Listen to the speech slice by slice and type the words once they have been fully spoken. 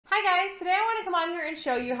guys, today I want to come on here and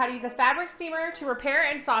show you how to use a fabric steamer to repair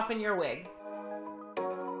and soften your wig.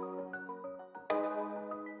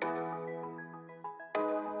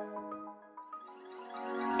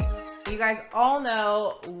 You guys all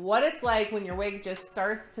know what it's like when your wig just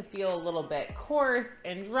starts to feel a little bit coarse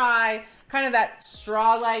and dry, kind of that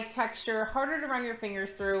straw-like texture, harder to run your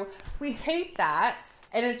fingers through. We hate that,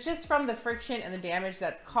 and it's just from the friction and the damage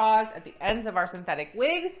that's caused at the ends of our synthetic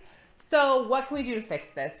wigs. So what can we do to fix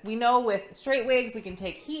this? We know with straight wigs, we can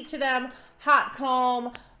take heat to them, hot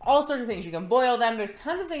comb, all sorts of things. You can boil them. There's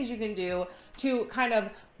tons of things you can do to kind of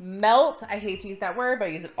melt. I hate to use that word, but I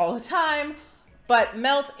use it all the time. But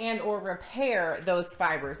melt and or repair those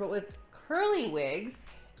fibers. But with curly wigs,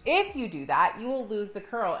 if you do that, you will lose the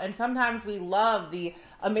curl. And sometimes we love the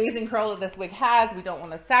amazing curl that this wig has. We don't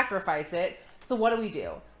want to sacrifice it. So what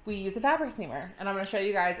do? We use a fabric steamer. And I'm going to show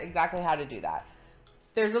you guys exactly how to do that.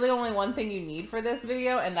 There's really only one thing you need for this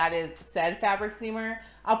video, and that is said fabric steamer.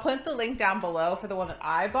 I'll put the link down below for the one that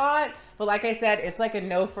I bought. But like I said, it's like a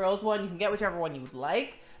no frills one. You can get whichever one you would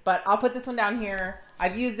like, but I'll put this one down here.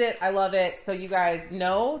 I've used it. I love it. So you guys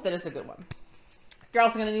know that it's a good one. You're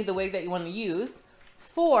also going to need the wig that you want to use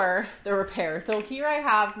for the repair. So here I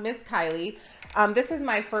have Miss Kylie. This is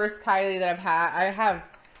my first Kylie that I've had.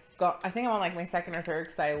 I think I'm on like my second or third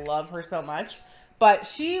because I love her so much. But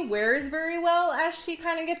she wears very well as she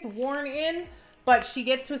kind of gets worn in, but she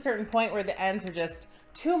gets to a certain point where the ends are just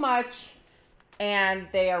too much and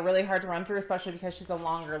they are really hard to run through, especially because she's a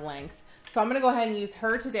longer length. So I'm gonna go ahead and use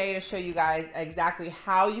her today to show you guys exactly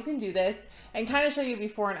how you can do this and kind of show you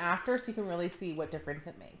before and after so you can really see what difference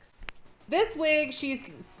it makes. This wig,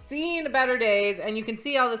 she's seen better days, and you can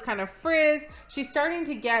see all this kind of frizz. She's starting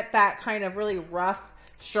to get that kind of really rough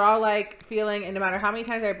straw-like feeling, and no matter how many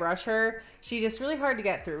times I brush her, she's just really hard to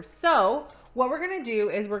get through. So what we're gonna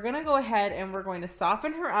do is we're gonna go ahead and we're going to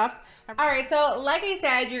soften her up. All right, so like I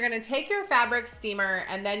said, you're gonna take your fabric steamer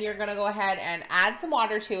and then you're gonna go ahead and add some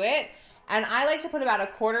water to it. And I like to put about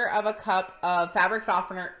 1/4 cup of fabric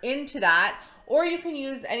softener into that, or you can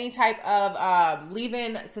use any type of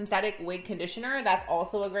leave-in synthetic wig conditioner. That's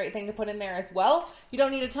also a great thing to put in there as well. You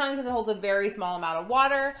don't need a ton because it holds a very small amount of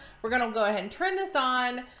water. We're gonna go ahead and turn this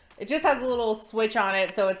on. It just has a little switch on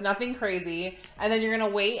it, so it's nothing crazy. And then you're gonna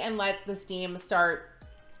wait and let the steam start,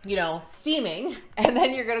 you know, steaming. And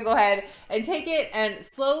then you're gonna go ahead and take it and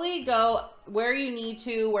slowly go where you need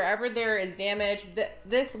to, wherever there is damage.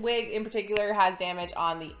 This wig in particular has damage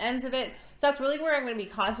on the ends of it. So that's really where I'm gonna be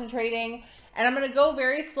concentrating. And I'm gonna go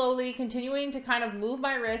very slowly, continuing to kind of move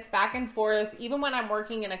my wrist back and forth, even when I'm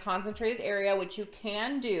working in a concentrated area, which you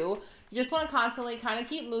can do. You just wanna constantly kind of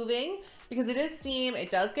keep moving because it is steam,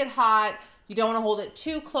 it does get hot. You don't wanna hold it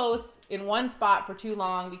too close in one spot for too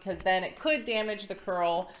long because then it could damage the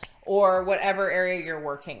curl or whatever area you're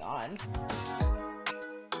working on.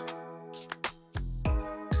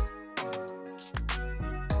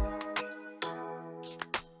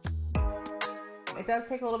 It does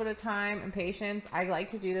take a little bit of time and patience. I like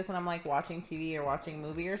to do this when I'm like watching TV or watching a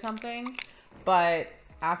movie or something, but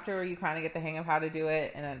after you kind of get the hang of how to do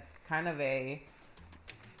it, and it's kind of a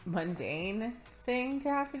mundane thing to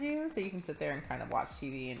have to do, so you can sit there and kind of watch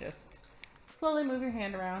TV and just slowly move your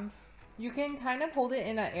hand around. You can kind of hold it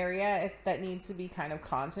in an area if that needs to be kind of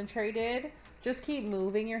concentrated. Just keep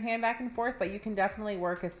moving your hand back and forth, but you can definitely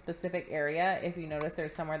work a specific area if you notice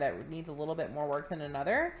there's somewhere that needs a little bit more work than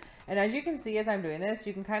another. And as you can see, as I'm doing this,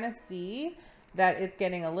 you can kind of see that it's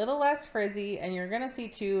getting a little less frizzy, and you're gonna see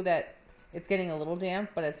too that it's getting a little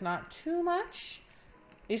damp, but it's not too much.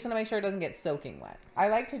 You just wanna make sure it doesn't get soaking wet. I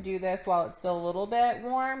like to do this while it's still a little bit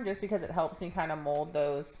warm, just because it helps me kind of mold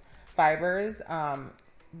those fibers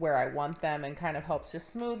where I want them, and kind of helps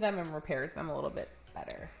just smooth them and repairs them a little bit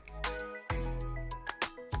better.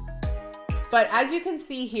 But as you can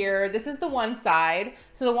see here, this is the one side.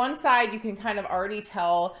 So the one side, you can kind of already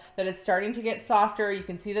tell that it's starting to get softer. You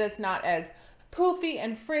can see that it's not as poofy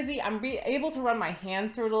and frizzy. I'm able to run my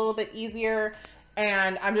hands through it a little bit easier.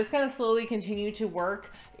 And I'm just gonna slowly continue to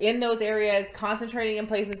work in those areas, concentrating in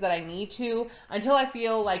places that I need to until I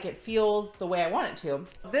feel like it feels the way I want it to.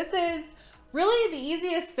 This is really the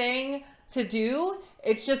easiest thing to do.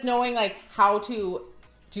 It's just knowing like how to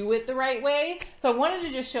do it the right way. So I wanted to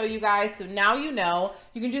just show you guys, so now you know.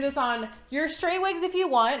 You can do this on your straight wigs if you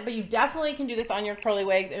want, but you definitely can do this on your curly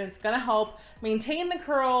wigs, and it's gonna help maintain the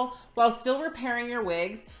curl while still repairing your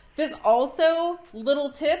wigs. This also, little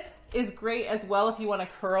tip, is great as well if you want to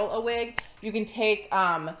curl a wig. You can take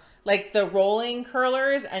like the rolling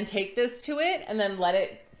curlers and take this to it and then let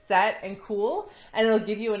it set and cool, and it'll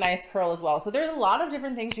give you a nice curl as well. So there's a lot of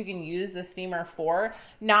different things you can use the steamer for,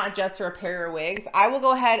 not just to repair your wigs. I will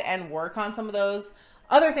go ahead and work on some of those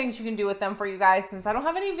other things you can do with them for you guys, since I don't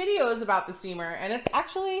have any videos about the steamer, and it's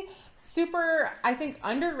actually super, I think,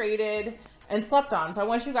 underrated and slept on. So I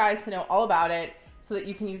want you guys to know all about it so that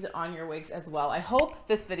you can use it on your wigs as well. I hope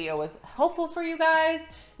this video was helpful for you guys.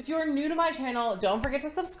 If you are new to my channel, don't forget to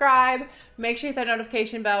subscribe. Make sure you hit that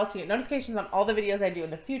notification bell so you get notifications on all the videos I do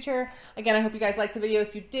in the future. Again, I hope you guys liked the video.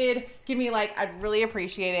 If you did, give me a like. I'd really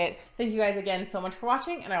appreciate it. Thank you guys again so much for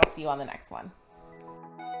watching, and I will see you on the next one.